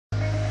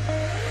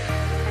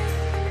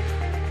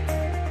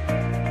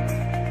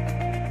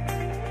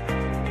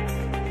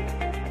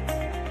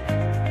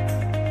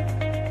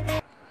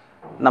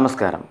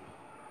നമസ്കാരം.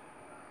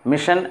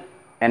 Mission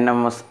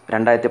NMMS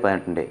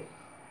 2018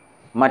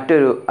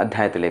 മറ്റൊരു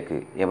അധ്യായത്തിലേക്ക്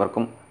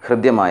ഏവർക്കും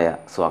ഹൃദ്യമായ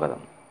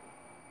സ്വാഗതം.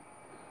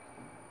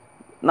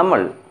 നമ്മൾ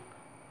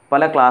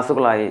പല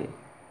ക്ലാസ്സുകളായി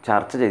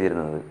ചർച്ച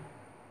ചെയ്തിരുന്നത്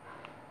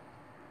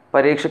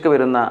പരീക്ഷയ്ക്ക്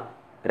വരുന്ന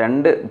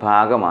രണ്ട്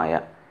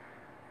ഭാഗമായ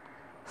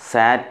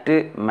സാറ്റ്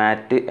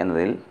മാറ്റ്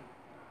എന്നതിൽ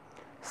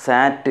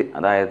സാറ്റ്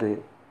അതായത്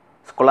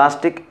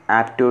സ്കോളാസ്റ്റിക്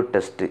ആപ്റ്റിറ്റ്യൂഡ്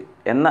ടെസ്റ്റ്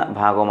എന്ന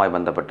ഭാഗവുമായി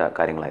ബന്ധപ്പെട്ട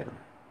കാര്യങ്ങളായിരുന്നു.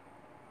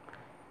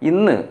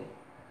 ഇന്ന്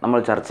നമ്മൾ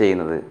ചർച്ച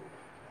ചെയ്യുന്നത്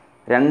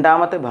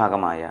രണ്ടാമത്തെ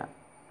ഭാഗമായ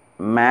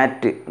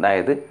മാറ്റ്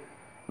അതായത്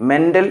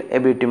മെൻ്റൽ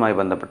എബിലിറ്റിയുമായി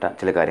ബന്ധപ്പെട്ട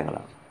ചില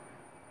കാര്യങ്ങളാണ്.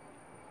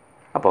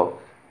 അപ്പോൾ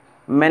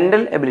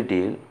മെൻ്റൽ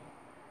എബിലിറ്റിയിൽ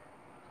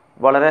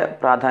വളരെ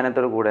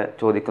പ്രാധാന്യത്തോടു കൂടെ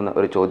ചോദിക്കുന്ന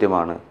ഒരു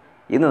ചോദ്യമാണ്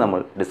ഇന്ന് നമ്മൾ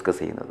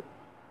ഡിസ്കസ് ചെയ്യുന്നത്.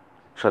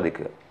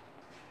 ശ്രദ്ധിക്കുക.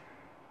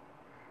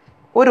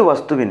 ഒരു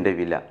വസ്തുവിൻ്റെ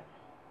വില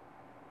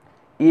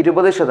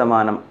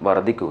 20%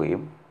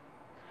 വർദ്ധിക്കുകയും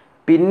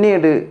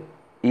പിന്നീട്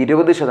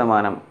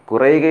 20%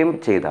 കുറയുകയും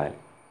ചെയ്താൽ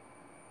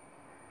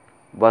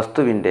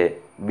വസ്തുവിൻ്റെ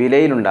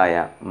വിലയിലുണ്ടായ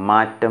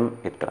മാറ്റം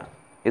എത്ര?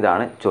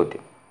 ഇതാണ്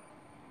ചോദ്യം.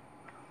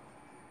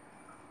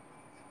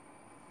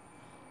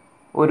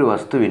 ഒരു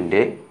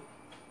വസ്തുവിൻ്റെ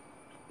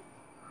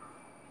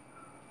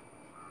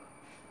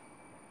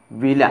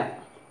വില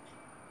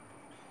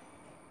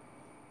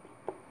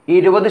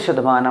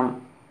 20%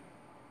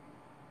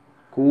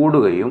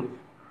 കൂടുകയും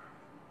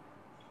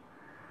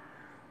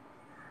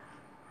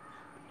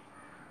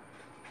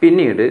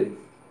പിന്നീട്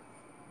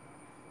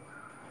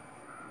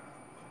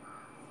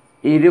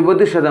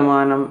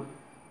 20%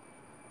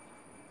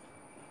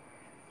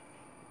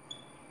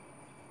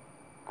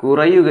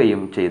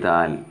 കുറയുകയും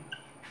ചെയ്താൽ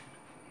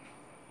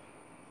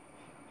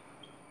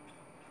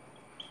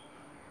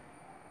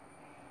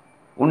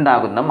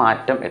ഉണ്ടാകുന്ന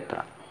മാറ്റം എത്ര?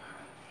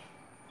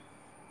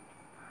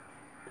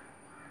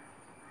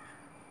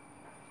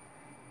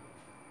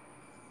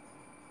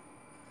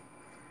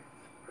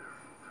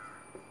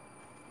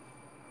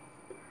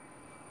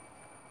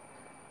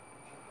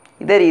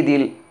 ഇതേ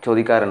രീതിയിൽ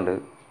ചോദിക്കാറുണ്ട്.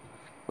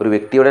 ഒരു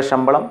വ്യക്തിയുടെ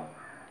ശമ്പളം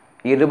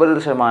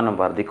 20%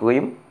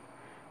 വർദ്ധിക്കുകയും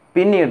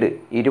പിന്നീട്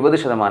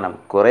 20%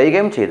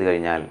 കുറയുകയും ചെയ്തു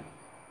കഴിഞ്ഞാൽ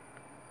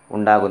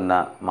ഉണ്ടാകുന്ന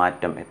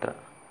മാറ്റം എത്ര?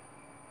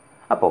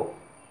 അപ്പോൾ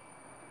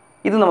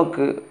ഇത്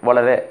നമുക്ക്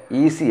വളരെ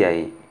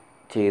ഈസിയായി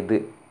ചെയ്ത്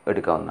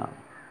എടുക്കാവുന്നതാണ്.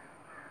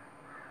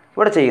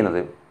 ഇവിടെ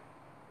ചെയ്യുന്നത്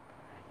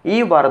ഈ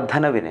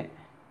വർധനവിനെ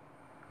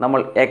നമ്മൾ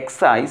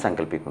എക്സ് ആയി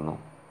സങ്കല്പിക്കുന്നു.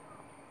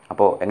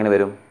 അപ്പോൾ എങ്ങനെ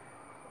വരും?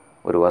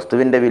 ഒരു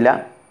വസ്തുവിൻ്റെ വില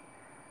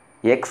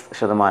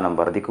X%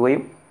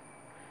 വർദ്ധിക്കുകയും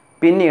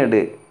പിന്നീട്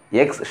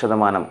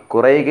X%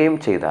 കുറയുകയും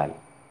ചെയ്താൽ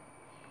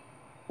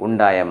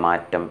ഉണ്ടായ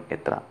മാറ്റം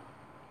എത്ര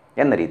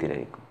എന്ന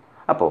രീതിയിലായിരിക്കും.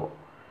 അപ്പോൾ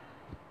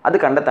അത്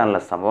കണ്ടെത്താനുള്ള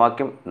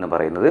സമവാക്യം എന്ന്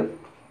പറയുന്നത്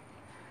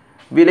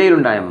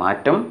വിലയിലുണ്ടായ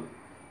മാറ്റം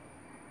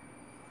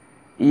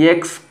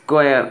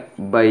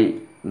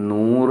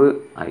x²/100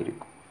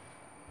 ആയിരിക്കും.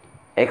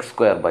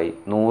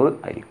 x²/100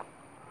 ആയിരിക്കും.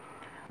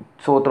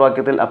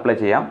 സൂത്രവാക്യത്തിൽ അപ്ലൈ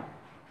ചെയ്യാം.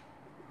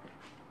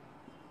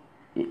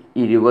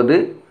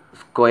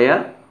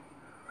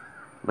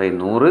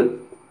 20²/100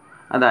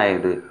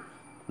 അതായത്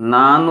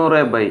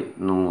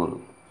 400/100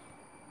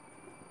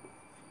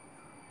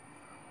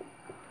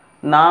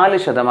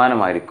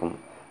 4%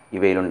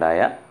 ഇവയിലുണ്ടായ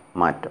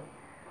മാറ്റം.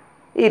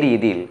 ഈ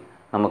രീതിയിൽ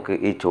നമുക്ക്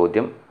ഈ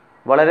ചോദ്യം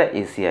വളരെ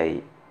ഈസിയായി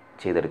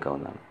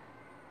ചെയ്തെടുക്കാവുന്നതാണ്.